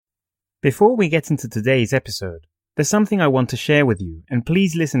Before we get into today's episode, there's something I want to share with you, and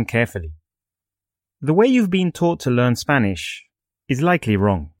please listen carefully. The way you've been taught to learn Spanish is likely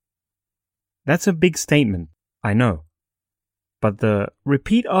wrong. That's a big statement, I know. But the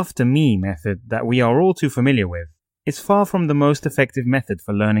repeat after me method that we are all too familiar with is far from the most effective method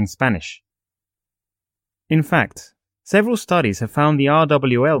for learning Spanish. In fact, several studies have found the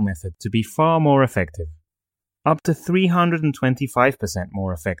RWL method to be far more effective, up to 325%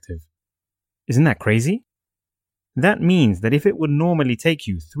 more effective. Isn't that crazy? That means that if it would normally take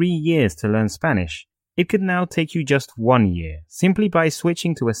you 3 years to learn Spanish, it could now take you just 1 year, simply by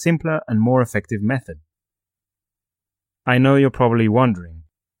switching to a simpler and more effective method. I know you're probably wondering,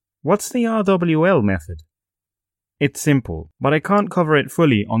 what's the RWL method? It's simple, but I can't cover it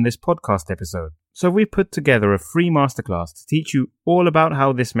fully on this podcast episode, so we put together a free masterclass to teach you all about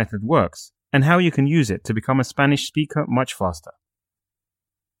how this method works and how you can use it to become a Spanish speaker much faster.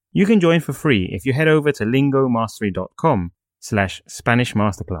 You can join for free if you head over to lingomastery.com/Spanish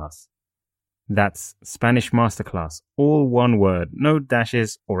Masterclass. That's Spanish Masterclass, all one word, no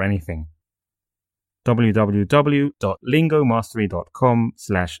dashes or anything.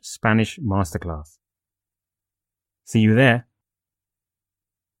 www.lingomastery.com/Spanish Masterclass. See you there.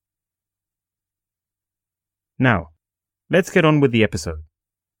 Now, let's get on with the episode.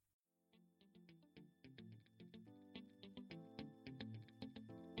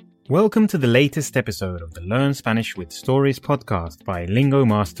 Welcome to the latest episode of the Learn Spanish with Stories podcast by Lingo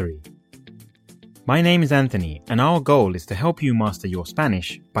Mastery. My name is Anthony, and our goal is to help you master your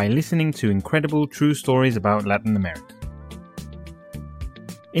Spanish by listening to incredible true stories about Latin America.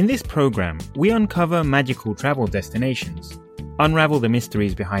 In this program, we uncover magical travel destinations, unravel the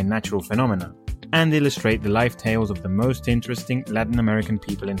mysteries behind natural phenomena, and illustrate the life tales of the most interesting Latin American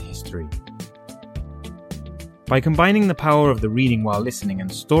people in history. By combining the power of the reading while listening and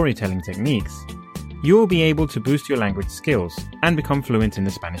storytelling techniques, you will be able to boost your language skills and become fluent in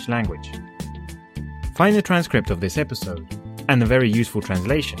the Spanish language. Find the transcript of this episode and the very useful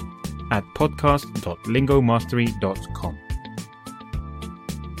translation at podcast.lingomastery.com.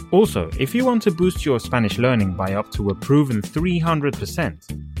 Also, if you want to boost your Spanish learning by up to a proven 300%,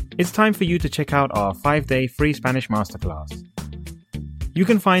 it's time for you to check out our 5-day free Spanish masterclass. You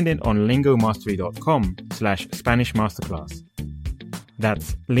can find it on lingomastery.com/Spanish Masterclass.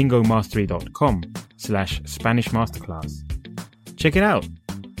 That's lingomastery.com/Spanish Masterclass. Check it out.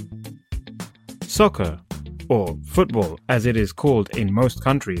 Soccer, or football as it is called in most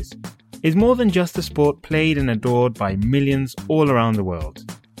countries, is more than just a sport played and adored by millions all around the world.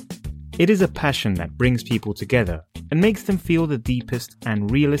 It is a passion that brings people together and makes them feel the deepest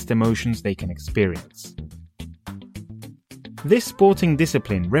and realest emotions they can experience. This sporting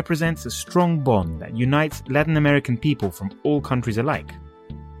discipline represents a strong bond that unites Latin American people from all countries alike.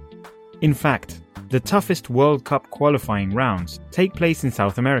 In fact, the toughest World Cup qualifying rounds take place in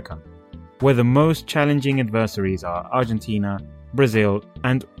South America, where the most challenging adversaries are Argentina, Brazil,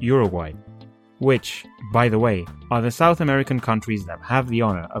 and Uruguay, which, by the way, are the South American countries that have the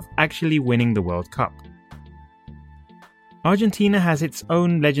honor of actually winning the World Cup. Argentina has its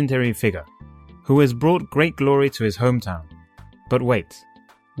own legendary figure, who has brought great glory to his hometown. But wait,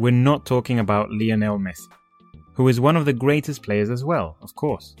 we're not talking about Lionel Messi, who is one of the greatest players as well, of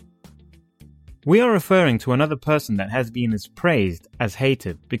course. We are referring to another person that has been as praised as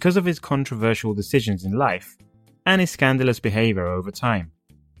hated because of his controversial decisions in life and his scandalous behavior over time,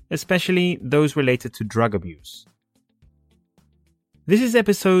 especially those related to drug abuse. This is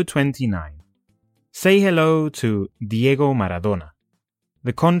episode 29. Say hello to Diego Maradona,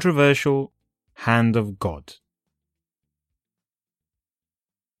 the controversial Hand of God.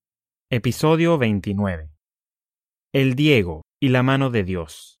 Episodio 29. El Diego y la mano de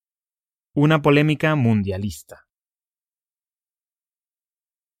Dios. Una polémica mundialista.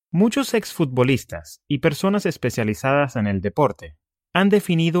 Muchos exfutbolistas y personas especializadas en el deporte han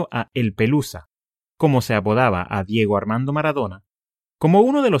definido a El Pelusa, como se apodaba a Diego Armando Maradona, como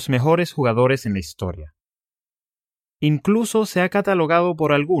uno de los mejores jugadores en la historia. Incluso se ha catalogado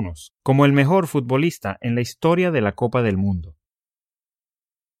por algunos como el mejor futbolista en la historia de la Copa del Mundo.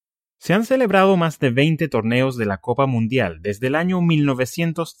 Se han celebrado más de 20 torneos de la Copa Mundial desde el año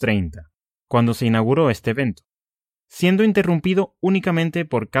 1930, cuando se inauguró este evento, siendo interrumpido únicamente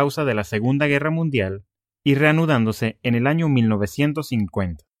por causa de la Segunda Guerra Mundial y reanudándose en el año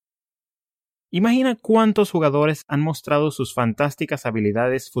 1950. Imagina cuántos jugadores han mostrado sus fantásticas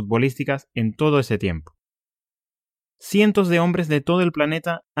habilidades futbolísticas en todo ese tiempo. Cientos de hombres de todo el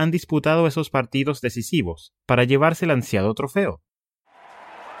planeta han disputado esos partidos decisivos para llevarse el ansiado trofeo.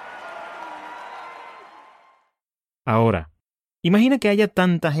 Ahora, imagina que haya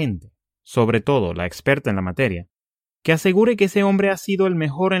tanta gente, sobre todo la experta en la materia, que asegure que ese hombre ha sido el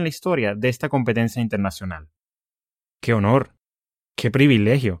mejor en la historia de esta competencia internacional. ¡Qué honor! ¡Qué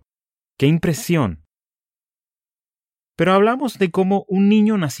privilegio! ¡Qué impresión! Pero hablamos de cómo un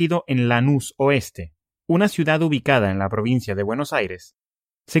niño nacido en Lanús Oeste, una ciudad ubicada en la provincia de Buenos Aires,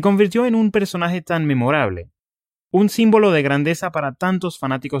 se convirtió en un personaje tan memorable, un símbolo de grandeza para tantos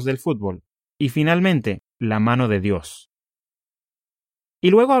fanáticos del fútbol, y finalmente, la mano de Dios. Y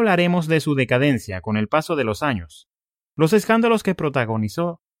luego hablaremos de su decadencia con el paso de los años, los escándalos que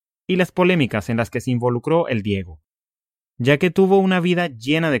protagonizó y las polémicas en las que se involucró el Diego, ya que tuvo una vida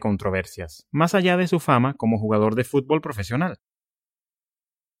llena de controversias, más allá de su fama como jugador de fútbol profesional.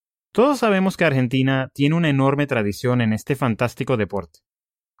 Todos sabemos que Argentina tiene una enorme tradición en este fantástico deporte,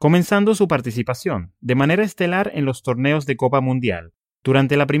 comenzando su participación de manera estelar en los torneos de Copa Mundial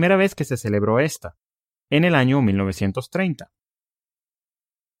durante la primera vez que se celebró esta, en el año 1930.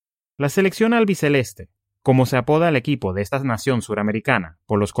 La selección albiceleste, como se apoda al equipo de esta nación suramericana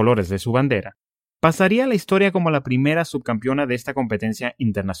por los colores de su bandera, pasaría a la historia como la primera subcampeona de esta competencia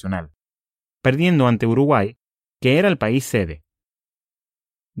internacional, perdiendo ante Uruguay, que era el país sede.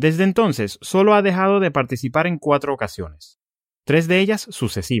 Desde entonces solo ha dejado de participar en 4 ocasiones, 3 de ellas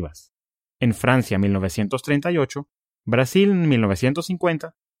sucesivas, en Francia 1938, Brasil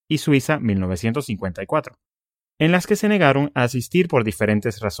 1950 y Suiza 1954, en las que se negaron a asistir por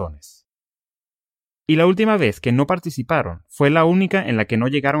diferentes razones. Y la última vez que no participaron fue la única en la que no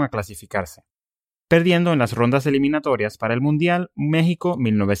llegaron a clasificarse, perdiendo en las rondas eliminatorias para el Mundial México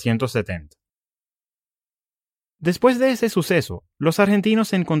 1970. Después de ese suceso, los argentinos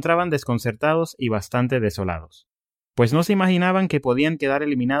se encontraban desconcertados y bastante desolados, pues no se imaginaban que podían quedar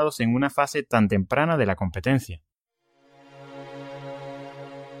eliminados en una fase tan temprana de la competencia.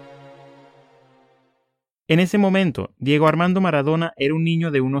 En ese momento, Diego Armando Maradona era un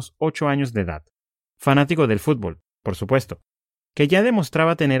niño de unos 8 años de edad, fanático del fútbol, por supuesto, que ya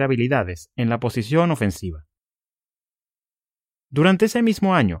demostraba tener habilidades en la posición ofensiva. Durante ese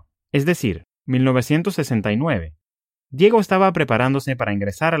mismo año, es decir, 1969, Diego estaba preparándose para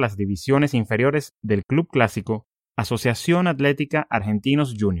ingresar a las divisiones inferiores del Club Clásico Asociación Atlética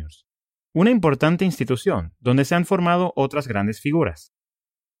Argentinos Juniors, una importante institución donde se han formado otras grandes figuras.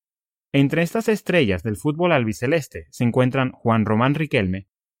 Entre estas estrellas del fútbol albiceleste se encuentran Juan Román Riquelme,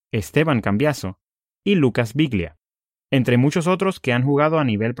 Esteban Cambiaso y Lucas Biglia, entre muchos otros que han jugado a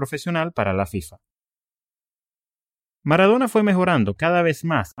nivel profesional para la FIFA. Maradona fue mejorando cada vez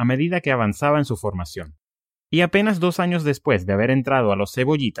más a medida que avanzaba en su formación, y apenas 2 años después de haber entrado a los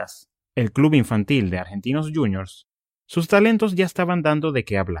Cebollitas, el club infantil de Argentinos Juniors, sus talentos ya estaban dando de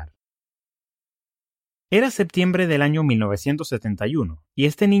qué hablar. Era septiembre del año 1971 y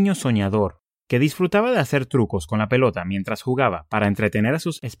este niño soñador, que disfrutaba de hacer trucos con la pelota mientras jugaba para entretener a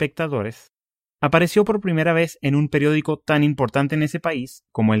sus espectadores, apareció por primera vez en un periódico tan importante en ese país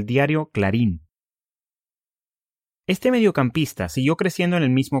como el diario Clarín. Este mediocampista siguió creciendo en el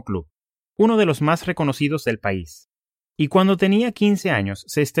mismo club, uno de los más reconocidos del país, y cuando tenía 15 años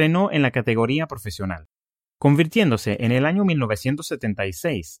se estrenó en la categoría profesional, convirtiéndose en el año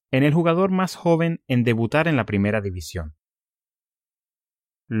 1976 en el jugador más joven en debutar en la primera división.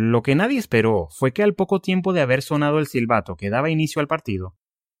 Lo que nadie esperó fue que al poco tiempo de haber sonado el silbato que daba inicio al partido,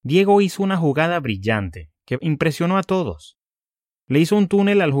 Diego hizo una jugada brillante que impresionó a todos. Le hizo un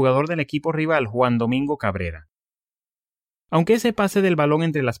túnel al jugador del equipo rival Juan Domingo Cabrera. Aunque ese pase del balón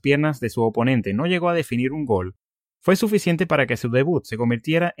entre las piernas de su oponente no llegó a definir un gol, fue suficiente para que su debut se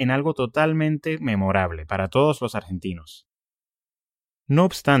convirtiera en algo totalmente memorable para todos los argentinos. No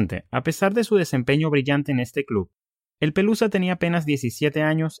obstante, a pesar de su desempeño brillante en este club, el Pelusa tenía apenas 17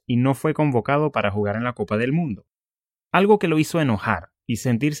 años y no fue convocado para jugar en la Copa del Mundo, algo que lo hizo enojar y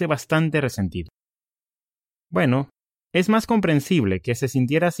sentirse bastante resentido. Bueno, es más comprensible que se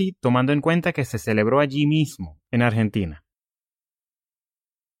sintiera así tomando en cuenta que se celebró allí mismo, en Argentina.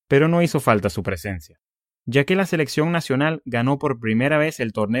 Pero no hizo falta su presencia, ya que la selección nacional ganó por primera vez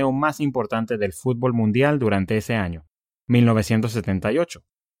el torneo más importante del fútbol mundial durante ese año, 1978,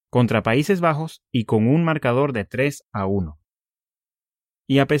 contra Países Bajos y con un marcador de 3-1.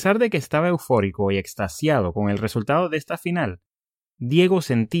 Y a pesar de que estaba eufórico y extasiado con el resultado de esta final, Diego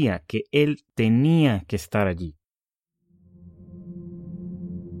sentía que él tenía que estar allí.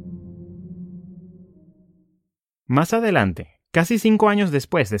 Más adelante, casi 5 años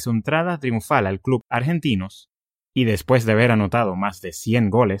después de su entrada triunfal al club Argentinos, y después de haber anotado más de 100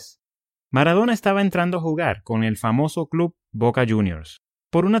 goles, Maradona estaba entrando a jugar con el famoso club Boca Juniors,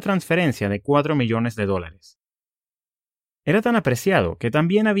 por una transferencia de $4 millones. Era tan apreciado que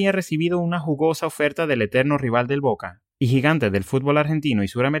también había recibido una jugosa oferta del eterno rival del Boca y gigante del fútbol argentino y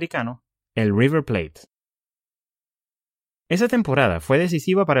suramericano, el River Plate. Esa temporada fue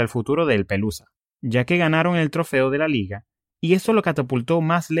decisiva para el futuro del Pelusa, ya que ganaron el trofeo de la liga y esto lo catapultó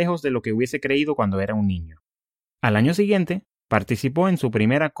más lejos de lo que hubiese creído cuando era un niño. Al año siguiente, participó en su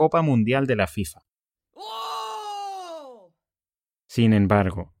primera Copa Mundial de la FIFA. ¡Oh! Sin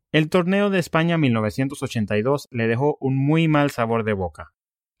embargo, el torneo de España 1982 le dejó un muy mal sabor de boca,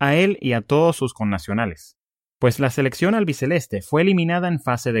 a él y a todos sus connacionales, pues la selección albiceleste fue eliminada en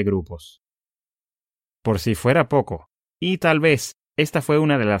fase de grupos. Por si fuera poco, y tal vez esta fue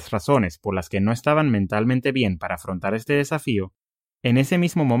una de las razones por las que no estaban mentalmente bien para afrontar este desafío, en ese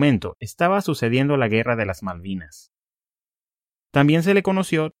mismo momento estaba sucediendo la Guerra de las Malvinas. También se le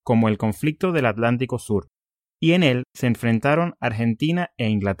conoció como el Conflicto del Atlántico Sur, y en él se enfrentaron Argentina e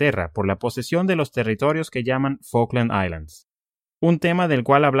Inglaterra por la posesión de los territorios que llaman Falkland Islands, un tema del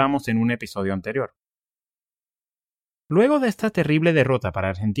cual hablamos en un episodio anterior. Luego de esta terrible derrota para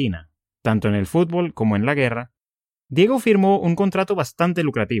Argentina, tanto en el fútbol como en la guerra, Diego firmó un contrato bastante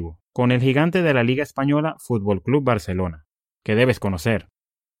lucrativo con el gigante de la Liga Española Fútbol Club Barcelona, que debes conocer,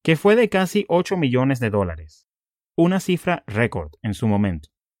 que fue de casi 8 millones de dólares, una cifra récord en su momento.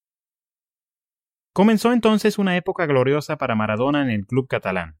 Comenzó entonces una época gloriosa para Maradona en el club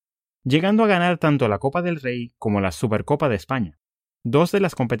catalán, llegando a ganar tanto la Copa del Rey como la Supercopa de España, dos de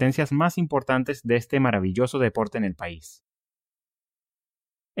las competencias más importantes de este maravilloso deporte en el país.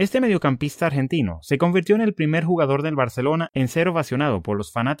 Este mediocampista argentino se convirtió en el primer jugador del Barcelona en ser ovacionado por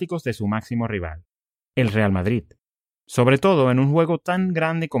los fanáticos de su máximo rival, el Real Madrid, sobre todo en un juego tan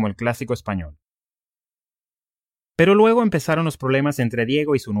grande como el Clásico Español. Pero luego empezaron los problemas entre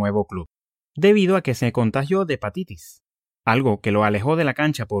Diego y su nuevo club, debido a que se contagió de hepatitis, algo que lo alejó de la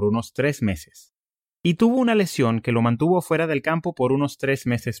cancha por unos 3 meses, y tuvo una lesión que lo mantuvo fuera del campo por unos 3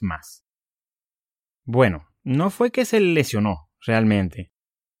 meses más. Bueno, no fue que se lesionó, realmente,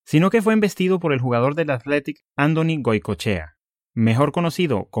 sino que fue embestido por el jugador del Athletic Andoni Goicoechea, mejor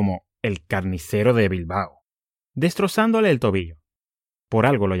conocido como el Carnicero de Bilbao, destrozándole el tobillo. Por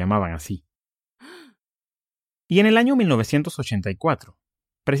algo lo llamaban así. Y en el año 1984,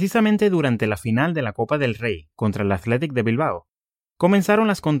 precisamente durante la final de la Copa del Rey contra el Athletic de Bilbao, comenzaron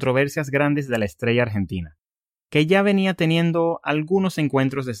las controversias grandes de la estrella argentina, que ya venía teniendo algunos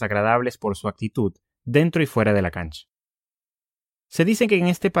encuentros desagradables por su actitud dentro y fuera de la cancha. Se dice que en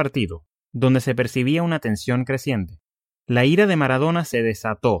este partido, donde se percibía una tensión creciente, la ira de Maradona se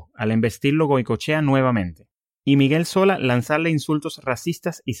desató al embestirlo Goicoechea nuevamente, y Miguel Sola lanzarle insultos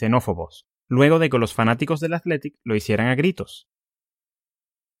racistas y xenófobos, luego de que los fanáticos del Athletic lo hicieran a gritos.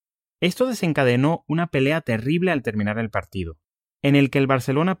 Esto desencadenó una pelea terrible al terminar el partido, en el que el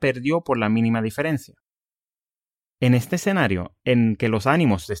Barcelona perdió por la mínima diferencia. En este escenario, en que los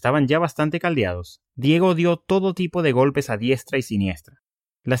ánimos estaban ya bastante caldeados, Diego dio todo tipo de golpes a diestra y siniestra,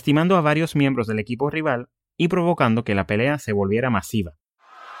 lastimando a varios miembros del equipo rival y provocando que la pelea se volviera masiva.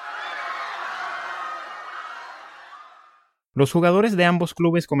 Los jugadores de ambos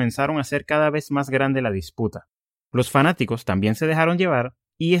clubes comenzaron a hacer cada vez más grande la disputa. Los fanáticos también se dejaron llevar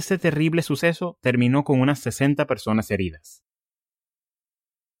y este terrible suceso terminó con unas 60 personas heridas.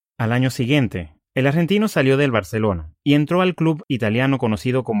 Al año siguiente, el argentino salió del Barcelona y entró al club italiano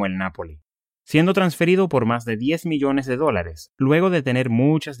conocido como el Napoli, siendo transferido por más de 10 millones de dólares, luego de tener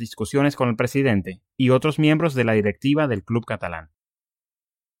muchas discusiones con el presidente y otros miembros de la directiva del club catalán.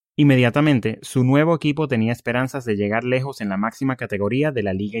 Inmediatamente, su nuevo equipo tenía esperanzas de llegar lejos en la máxima categoría de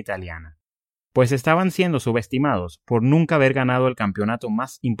la liga italiana, pues estaban siendo subestimados por nunca haber ganado el campeonato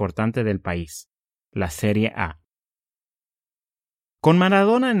más importante del país, la Serie A. Con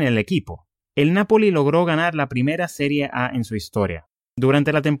Maradona en el equipo, el Napoli logró ganar la primera Serie A en su historia,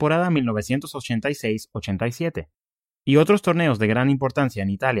 durante la temporada 1986-87, y otros torneos de gran importancia en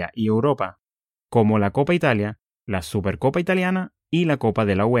Italia y Europa, como la Copa Italia, la Supercopa Italiana y la Copa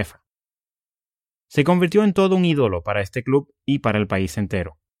de la UEFA. Se convirtió en todo un ídolo para este club y para el país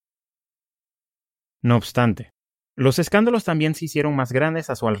entero. No obstante, los escándalos también se hicieron más grandes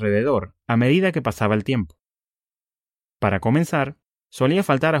a su alrededor a medida que pasaba el tiempo. Para comenzar, solía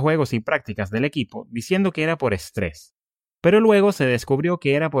faltar a juegos y prácticas del equipo diciendo que era por estrés, pero luego se descubrió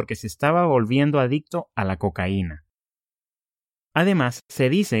que era porque se estaba volviendo adicto a la cocaína. Además, se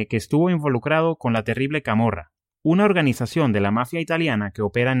dice que estuvo involucrado con la terrible Camorra, una organización de la mafia italiana que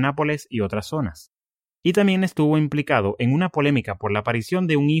opera en Nápoles y otras zonas, y también estuvo implicado en una polémica por la aparición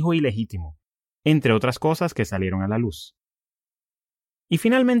de un hijo ilegítimo, entre otras cosas que salieron a la luz. Y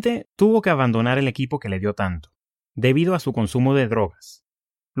finalmente tuvo que abandonar el equipo que le dio tanto, debido a su consumo de drogas,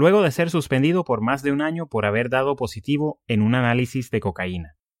 luego de ser suspendido por más de un año por haber dado positivo en un análisis de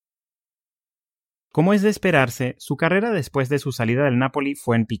cocaína. Como es de esperarse, su carrera después de su salida del Napoli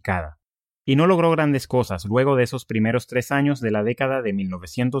fue en picada, y no logró grandes cosas luego de esos primeros 3 años de la década de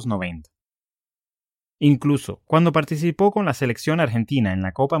 1990. Incluso, cuando participó con la selección argentina en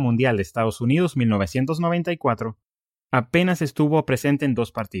la Copa Mundial de Estados Unidos 1994, apenas estuvo presente en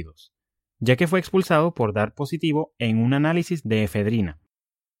 2 partidos, ya que fue expulsado por dar positivo en un análisis de efedrina.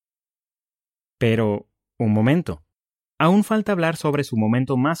 Pero, un momento. Aún falta hablar sobre su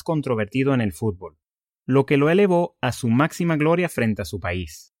momento más controvertido en el fútbol, lo que lo elevó a su máxima gloria frente a su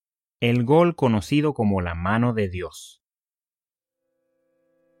país, el gol conocido como la mano de Dios.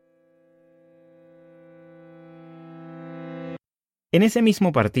 En ese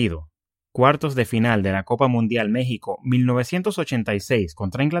mismo partido, cuartos de final de la Copa Mundial México 1986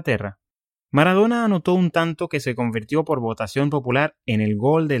 contra Inglaterra, Maradona anotó un tanto que se convirtió por votación popular en el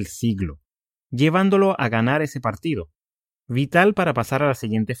gol del siglo, llevándolo a ganar ese partido, vital para pasar a la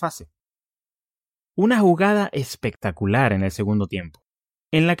siguiente fase. Una jugada espectacular en el segundo tiempo,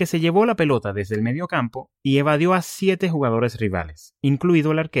 en la que se llevó la pelota desde el mediocampo y evadió a 7 jugadores rivales,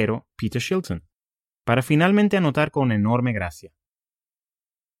 incluido el arquero Peter Shilton, para finalmente anotar con enorme gracia.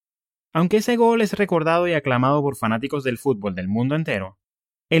 Aunque ese gol es recordado y aclamado por fanáticos del fútbol del mundo entero,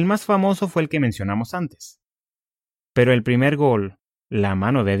 el más famoso fue el que mencionamos antes. Pero el primer gol, la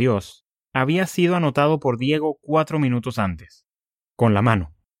mano de Dios, había sido anotado por Diego 4 minutos antes, con la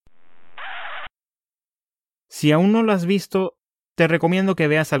mano. Si aún no lo has visto, te recomiendo que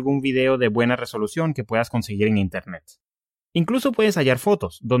veas algún video de buena resolución que puedas conseguir en internet. Incluso puedes hallar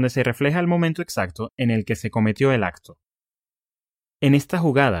fotos donde se refleja el momento exacto en el que se cometió el acto. En esta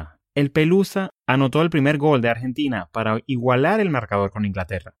jugada, el Pelusa anotó el primer gol de Argentina para igualar el marcador con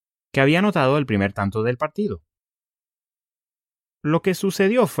Inglaterra, que había anotado el primer tanto del partido. Lo que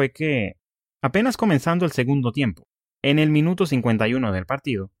sucedió fue que, apenas comenzando el segundo tiempo, en el minuto 51 del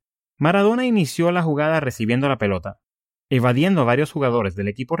partido, Maradona inició la jugada recibiendo la pelota, evadiendo a varios jugadores del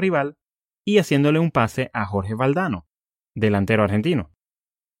equipo rival y haciéndole un pase a Jorge Valdano, delantero argentino.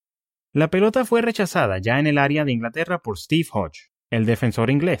 La pelota fue rechazada ya en el área de Inglaterra por Steve Hodge, el defensor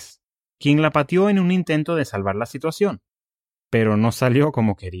inglés, quien la pateó en un intento de salvar la situación, pero no salió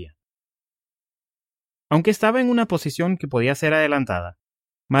como quería. Aunque estaba en una posición que podía ser adelantada,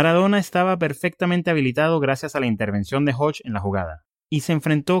 Maradona estaba perfectamente habilitado gracias a la intervención de Hodge en la jugada, y se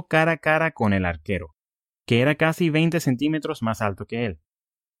enfrentó cara a cara con el arquero, que era casi 20 centímetros más alto que él.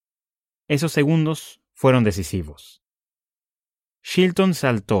 Esos segundos fueron decisivos. Shilton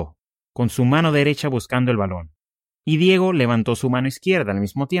saltó, con su mano derecha buscando el balón, y Diego levantó su mano izquierda al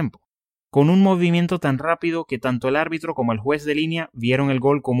mismo tiempo, con un movimiento tan rápido que tanto el árbitro como el juez de línea vieron el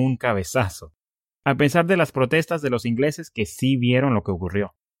gol como un cabezazo, a pesar de las protestas de los ingleses que sí vieron lo que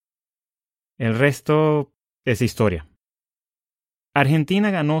ocurrió. El resto es historia.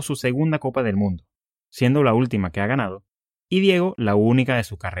 Argentina ganó su segunda Copa del Mundo, siendo la última que ha ganado, y Diego la única de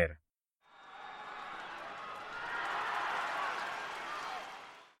su carrera.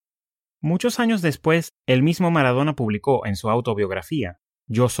 Muchos años después, el mismo Maradona publicó en su autobiografía,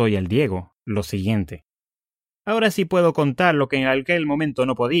 Yo soy el Diego, lo siguiente. Ahora sí puedo contar lo que en aquel momento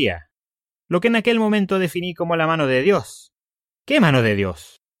no podía. Lo que en aquel momento definí como la mano de Dios. ¿Qué mano de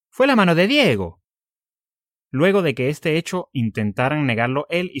Dios? Fue la mano de Diego. Luego de que este hecho intentaran negarlo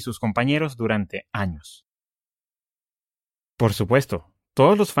él y sus compañeros durante años. Por supuesto,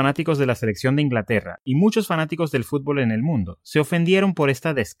 todos los fanáticos de la selección de Inglaterra y muchos fanáticos del fútbol en el mundo se ofendieron por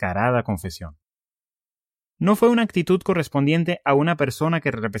esta descarada confesión. No fue una actitud correspondiente a una persona que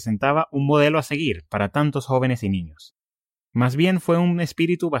representaba un modelo a seguir para tantos jóvenes y niños. Más bien fue un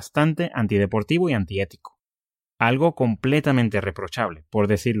espíritu bastante antideportivo y antiético. Algo completamente reprochable, por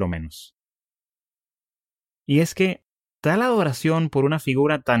decirlo menos. Y es que tal adoración por una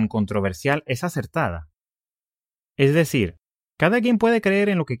figura tan controversial es acertada. Es decir, cada quien puede creer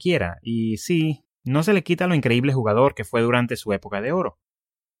en lo que quiera, y sí, no se le quita lo increíble jugador que fue durante su época de oro.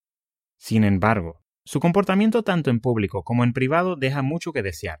 Sin embargo, su comportamiento tanto en público como en privado deja mucho que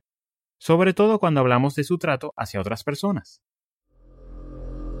desear, sobre todo cuando hablamos de su trato hacia otras personas.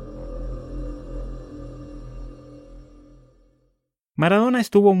 Maradona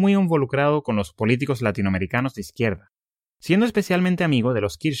estuvo muy involucrado con los políticos latinoamericanos de izquierda, siendo especialmente amigo de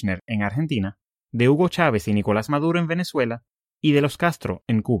los Kirchner en Argentina, de Hugo Chávez y Nicolás Maduro en Venezuela y de los Castro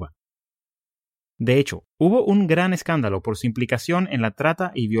en Cuba. De hecho, hubo un gran escándalo por su implicación en la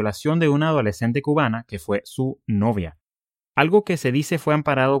trata y violación de una adolescente cubana que fue su novia, algo que se dice fue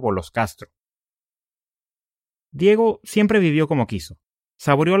amparado por los Castro. Diego siempre vivió como quiso,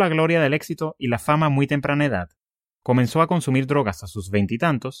 saboreó la gloria del éxito y la fama a muy temprana edad, comenzó a consumir drogas a sus 20 y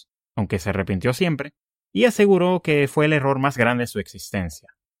tantos, aunque se arrepintió siempre, y aseguró que fue el error más grande de su existencia.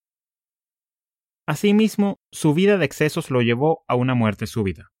 Asimismo, su vida de excesos lo llevó a una muerte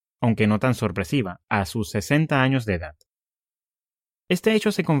súbita, aunque no tan sorpresiva, a sus 60 años de edad. Este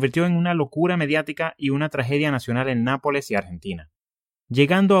hecho se convirtió en una locura mediática y una tragedia nacional en Nápoles y Argentina,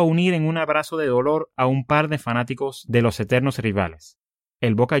 llegando a unir en un abrazo de dolor a un par de fanáticos de los eternos rivales,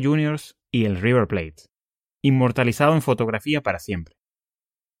 el Boca Juniors y el River Plate, inmortalizado en fotografía para siempre.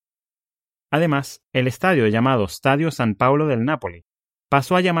 Además, el estadio llamado Stadio San Paolo del Napoli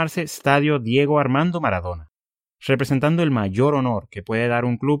pasó a llamarse Stadio Diego Armando Maradona, representando el mayor honor que puede dar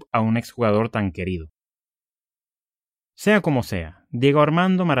un club a un exjugador tan querido. Sea como sea, Diego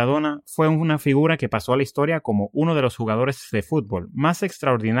Armando Maradona fue una figura que pasó a la historia como uno de los jugadores de fútbol más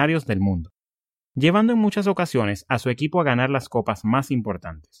extraordinarios del mundo, llevando en muchas ocasiones a su equipo a ganar las copas más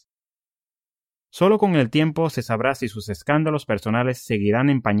importantes. Solo con el tiempo se sabrá si sus escándalos personales seguirán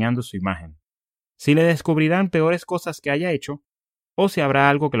empañando su imagen, si le descubrirán peores cosas que haya hecho, o si habrá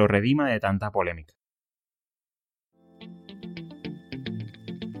algo que lo redima de tanta polémica.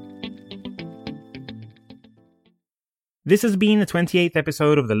 This has been the 28th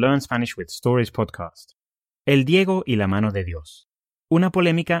episode of the Learn Spanish with Stories podcast. El Diego y la mano de Dios. Una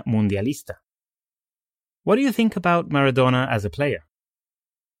polémica mundialista. What do you think about Maradona as a player?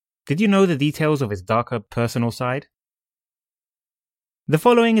 Did you know the details of his darker personal side? The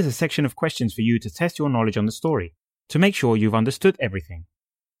following is a section of questions for you to test your knowledge on the story, to make sure you've understood everything.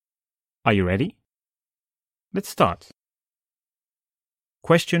 Are you ready? Let's start.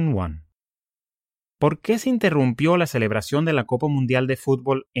 Question 1. ¿Por qué se interrumpió la celebración de la Copa Mundial de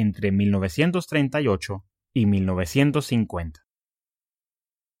Fútbol entre 1938 y 1950?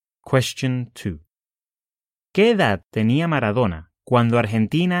 Question 2. ¿Qué edad tenía Maradona cuando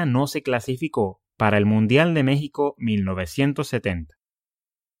Argentina no se clasificó para el Mundial de México 1970?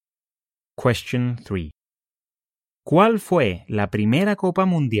 Question 3. ¿Cuál fue la primera Copa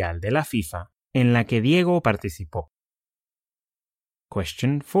Mundial de la FIFA en la que Diego participó?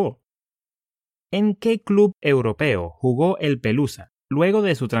 Question 4. ¿En qué club europeo jugó el Pelusa luego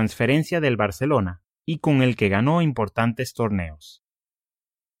de su transferencia del Barcelona y con el que ganó importantes torneos?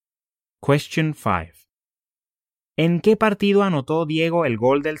 Question 5. ¿En qué partido anotó Diego el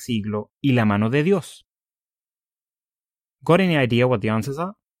gol del siglo y la mano de Dios? Got any idea what the answers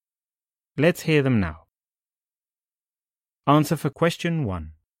are? Let's hear them now. Answer for question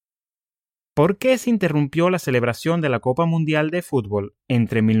 1. ¿Por qué se interrumpió la celebración de la Copa Mundial de Fútbol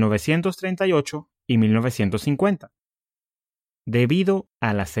entre 1938 y 1950? Debido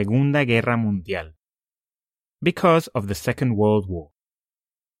a la Segunda Guerra Mundial. Because of the Second World War.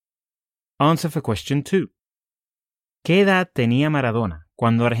 Answer for question 2. ¿Qué edad tenía Maradona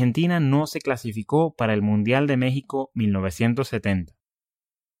cuando Argentina no se clasificó para el Mundial de México 1970?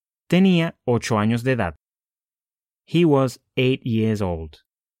 Tenía 8 años de edad. He was 8 years old.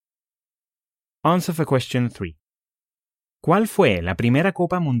 Answer for question 3. ¿Cuál fue la primera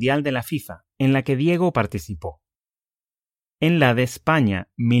Copa Mundial de la FIFA en la que Diego participó? En la de España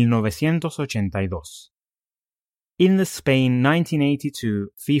 1982. In the Spain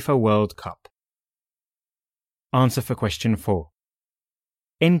 1982 FIFA World Cup. Answer for question 4.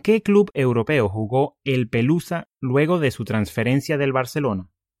 ¿En qué club europeo jugó el Pelusa luego de su transferencia del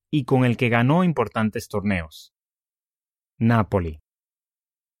Barcelona y con el que ganó importantes torneos? Napoli.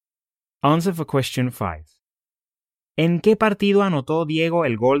 Answer for question 5. ¿En qué partido anotó Diego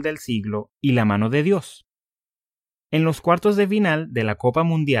el gol del siglo y la mano de Dios? En los cuartos de final de la Copa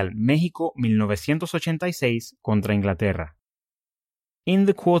Mundial México 1986 contra Inglaterra. In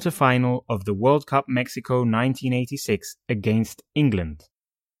the quarterfinal of the World Cup Mexico 1986 against England.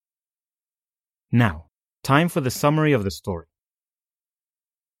 Now, time for the summary of the story.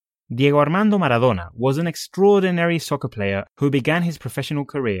 Diego Armando Maradona was an extraordinary soccer player who began his professional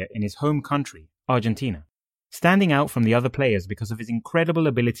career in his home country, Argentina, standing out from the other players because of his incredible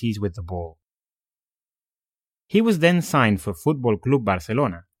abilities with the ball. He was then signed for Football Club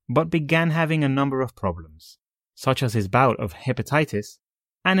Barcelona, but began having a number of problems, such as his bout of hepatitis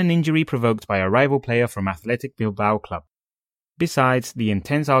and an injury provoked by a rival player from Athletic Bilbao club, besides the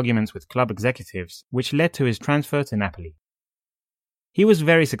intense arguments with club executives which led to his transfer to Napoli. He was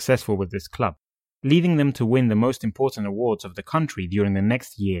very successful with this club, leading them to win the most important awards of the country during the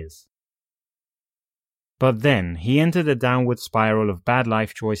next years. But then he entered a downward spiral of bad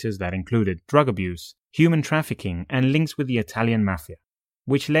life choices that included drug abuse, human trafficking, and links with the Italian mafia,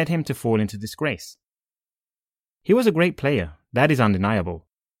 which led him to fall into disgrace. He was a great player, that is undeniable,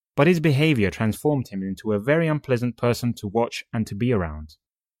 but his behavior transformed him into a very unpleasant person to watch and to be around.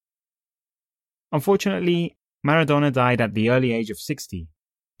 Unfortunately, Maradona died at the early age of 60,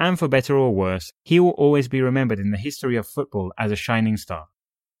 and for better or worse, he will always be remembered in the history of football as a shining star,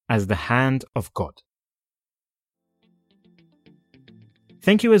 as the hand of God.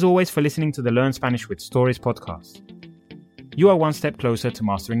 Thank you as always for listening to the Learn Spanish with Stories podcast. You are one step closer to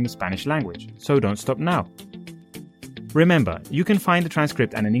mastering the Spanish language, so don't stop now. Remember, you can find the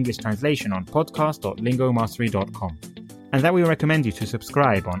transcript and an English translation on podcast.lingomastery.com, and that we recommend you to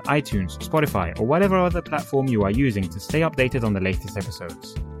subscribe on iTunes, Spotify, or whatever other platform you are using to stay updated on the latest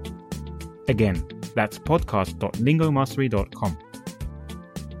episodes. Again, that's podcast.lingomastery.com.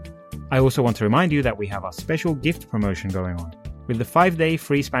 I also want to remind you that we have our special gift promotion going on with the 5-day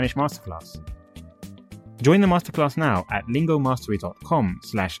free Spanish Masterclass. Join the Masterclass now at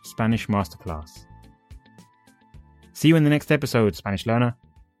lingomastery.com/Spanish Masterclass. See you in the next episode, Spanish learner.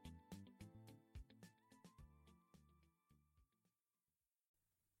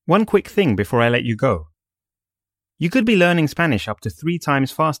 One quick thing before I let you go. You could be learning Spanish up to 3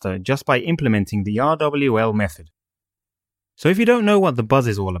 times faster just by implementing the RWL method. So if you don't know what the buzz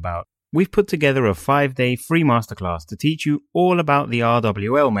is all about, we've put together a 5-day free masterclass to teach you all about the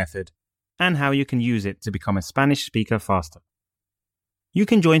RWL method and how you can use it to become a Spanish speaker faster. You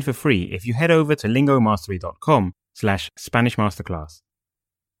can join for free if you head over to lingomastery.com/Spanish Masterclass.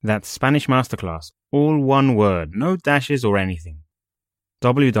 That's Spanish Masterclass, all one word, no dashes or anything.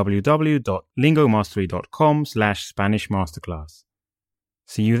 www.lingomastery.com/Spanish Masterclass.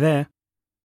 See you there.